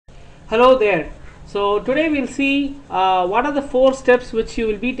Hello there. So today we'll see what are the 4 steps which you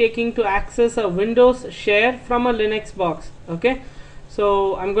will be taking to access a Windows share from a Linux box. Okay,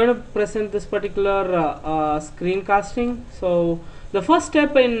 so I'm going to present this particular screencasting. So the first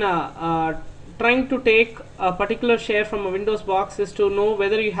step in trying to take a particular share from a Windows box is to know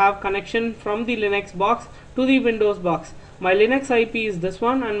whether you have connection from the Linux box to the Windows box. My Linux IP is this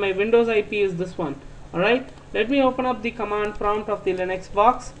one and my Windows IP is this one. Alright, let me open up the command prompt of the Linux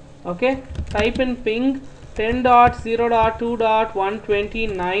box. Okay, type in ping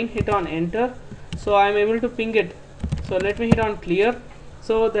 10.0.2.129, hit on enter. So I am able to ping it. So let me hit on clear.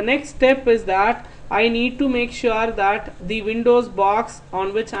 So the next step is that I need to make sure that the Windows box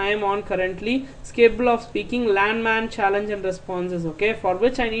on which I am on currently is capable of speaking LAN-MAN challenge and responses. Okay, for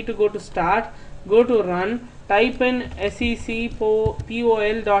which I need to go to start, go to run, type in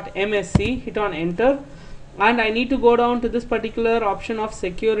seccpol.msc, hit on enter. And I need to go down to this particular option of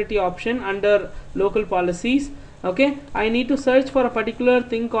security option under local policies. Okay, I need to search for a particular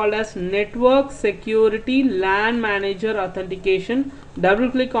thing called as network security LAN manager authentication. Double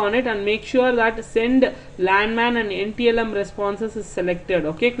click on it and make sure that send LAN-MAN and NTLM responses is selected.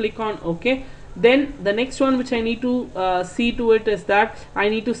 Okay, click on OK. Then the next one which I need to see to it is that I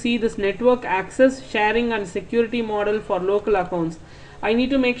need to see this network access sharing and security model for local accounts. I need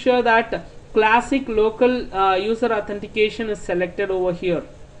to make sure that classic local user authentication is selected over here.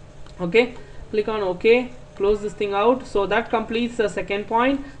 Okay, click on OK, close this thing out. So that completes the second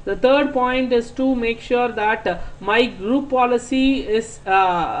point. The third point is to make sure that my group policy is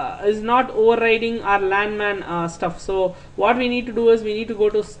not overriding our LAN-MAN stuff. So what we need to do is we need to go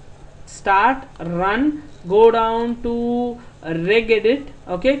to start, run, go down to regedit.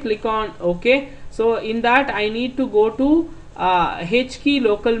 Okay, click on OK. So in that I need to go to H key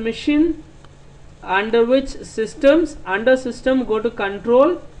local machine, under which systems, under system go to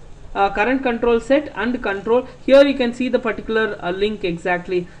control, current control set and control. Here you can see the particular link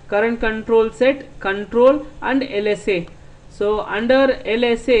exactly, current control set, control and LSA. So under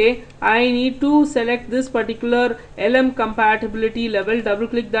LSA I need to select this particular LM compatibility level, double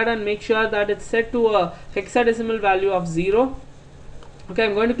click that and make sure that it's set to a hexadecimal value of 0. Okay,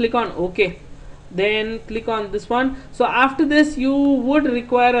 I'm going to click on OK. Then click on this one. So after this you would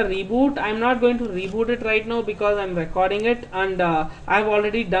require a reboot. I'm not going to reboot it right now because I'm recording it and I've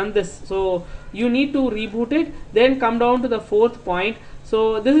already done this. So you need to reboot it. Then come down to the fourth point.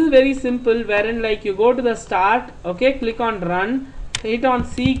 So this is very simple, wherein like you go to the start, okay, click on run, hit on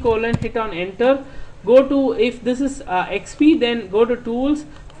C colon, hit on enter, go to, if this is XP, then go to tools,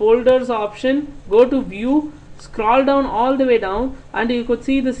 folders option, go to view, scroll down all the way down and you could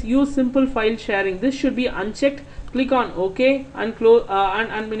see this use simple file sharing. This should be unchecked. Click on OK and close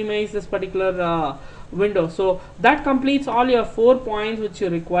and minimize this particular window. So that completes all your 4 points which you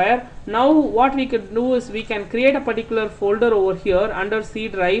require. Now what we could do is we can create a particular folder over here under C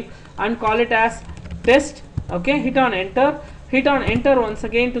drive and call it as test. Okay, hit on enter. Hit on enter once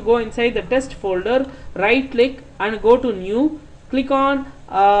again to go inside the test folder. Right click and go to new. Click on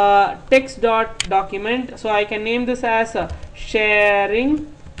text.document. So I can name this as sharing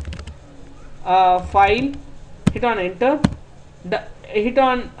file. Hit on enter. Hit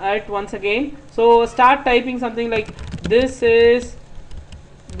on it once again. So start typing something like this is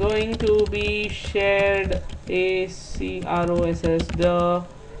going to be shared ACROSS the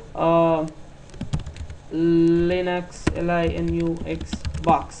Linux LINUX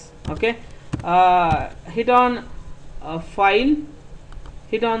box. Okay, hit on file,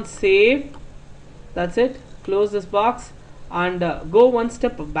 hit on save. That's it. Close this box and go one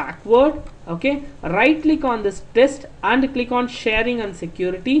step backward. Okay, right click on this test and click on sharing and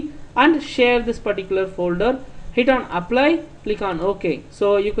security and share this particular folder. Hit on apply, click on OK.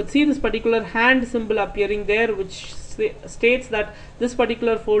 So you could see this particular hand symbol appearing there which states that this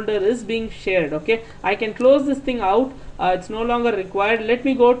particular folder is being shared. Okay, I can close this thing out. It's no longer required. Let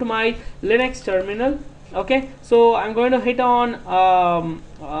me go to my Linux terminal. Okay, so I'm going to hit on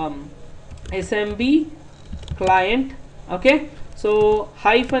SMBCLIENT. Okay, so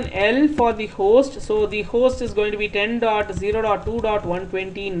 -L for the host. So the host is going to be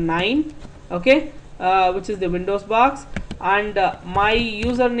 10.0.2.129. okay, which is the Windows box, and my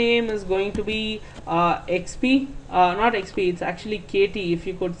username is going to be XP, not XP, it's actually KT. If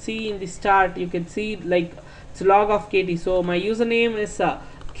you could see in the start, you can see like it's log of KT. So my username is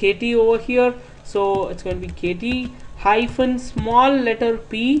KT over here. So it's going to be KT -small letter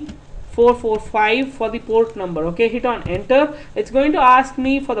P 445 for the port number. Okay, hit on enter. It's going to ask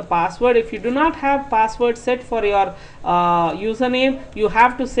me for the password. If you do not have password set for your username, you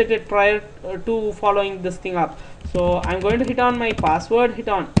have to set it prior to following this thing up. So I'm going to hit on my password, hit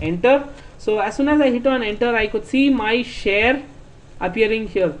on enter. So as soon as I hit on enter, I could see my share appearing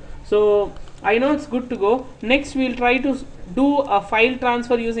here. So I know it's good to go. Next we'll try to do a file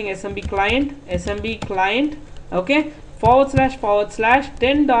transfer using SMB client. Okay, //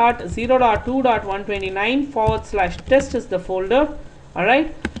 10.0.2.129 / test is the folder.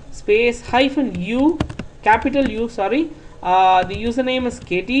 Alright, space -u, capital U, sorry, the username is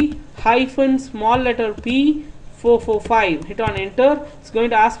KT small letter P 445. Hit on enter. It's going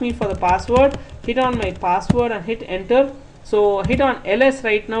to ask me for the password. Hit on my password and hit enter. So hit on ls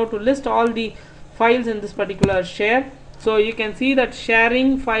right now to list all the files in this particular share. So you can see that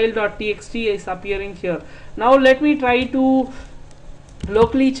sharing file.txt is appearing here. Now let me try to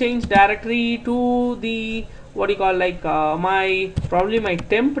locally change directory to the probably my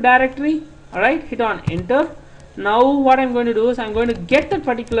temp directory. Alright, hit on enter. Now what I'm going to do is I'm going to get that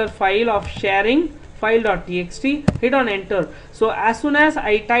particular file of sharing file.txt, hit on enter. So as soon as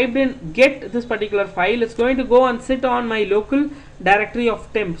I typed in get this particular file, it's going to go and sit on my local directory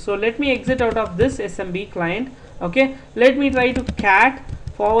of temp. So let me exit out of this SMB client. Okay, let me try to cat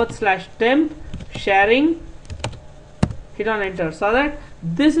 /temp sharing, hit on enter, so that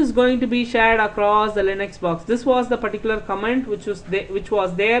this is going to be shared across the Linux box. This was the particular comment which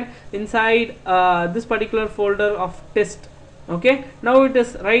was there inside this particular folder of test. Okay, now it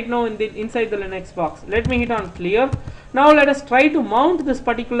is right now inside the Linux box. Let me hit on clear. Now let us try to mount this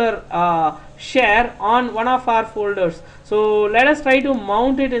particular share on one of our folders. So let us try to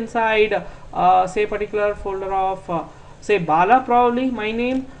mount it inside say particular folder of say Bala, probably my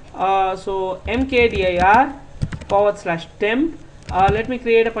name. So mkdir /temp. Let me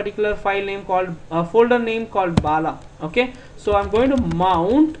create a particular file name called folder name called Bala. Okay, so I'm going to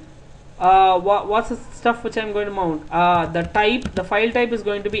mount what's the stuff which I'm going to mount. The file type is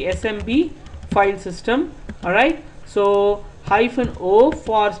going to be SMB file system. Alright, so -o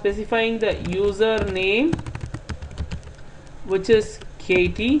for specifying the username, which is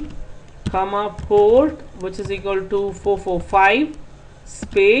KT, port, which is equal to 445,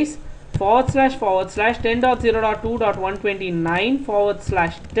 space // 10.0.2.129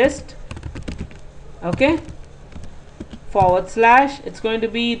 / test. Okay, / it's going to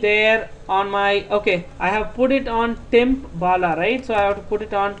be there on my, okay, I have put it on temp Bala, right? So I have to put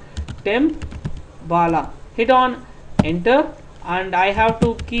it on temp Bala, hit on enter, and I have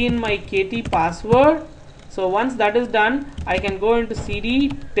to key in my KT password. So once that is done, I can go into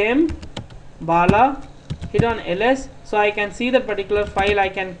cd temp Bala, hit on ls, so I can see that particular file. I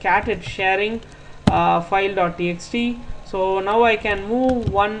can cat it sharing file.txt. So now I can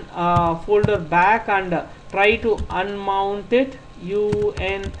move one folder back and try to unmount it.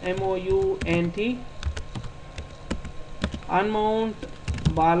 unmount, unmount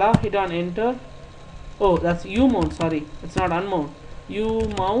Bala, hit on enter. Oh, that's umount, sorry, it's not unmount,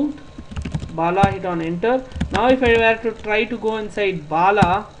 umount Bala, hit on enter. Now if I were to try to go inside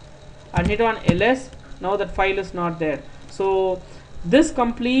Bala and hit on ls, now that file is not there. So this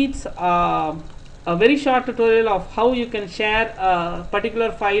completes a very short tutorial of how you can share a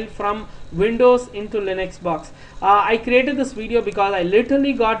particular file from Windows into Linux box. I created this video because I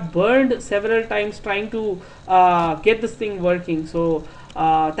literally got burned several times trying to get this thing working. So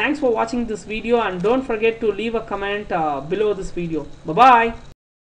thanks for watching this video, and don't forget to leave a comment below this video. Bye bye.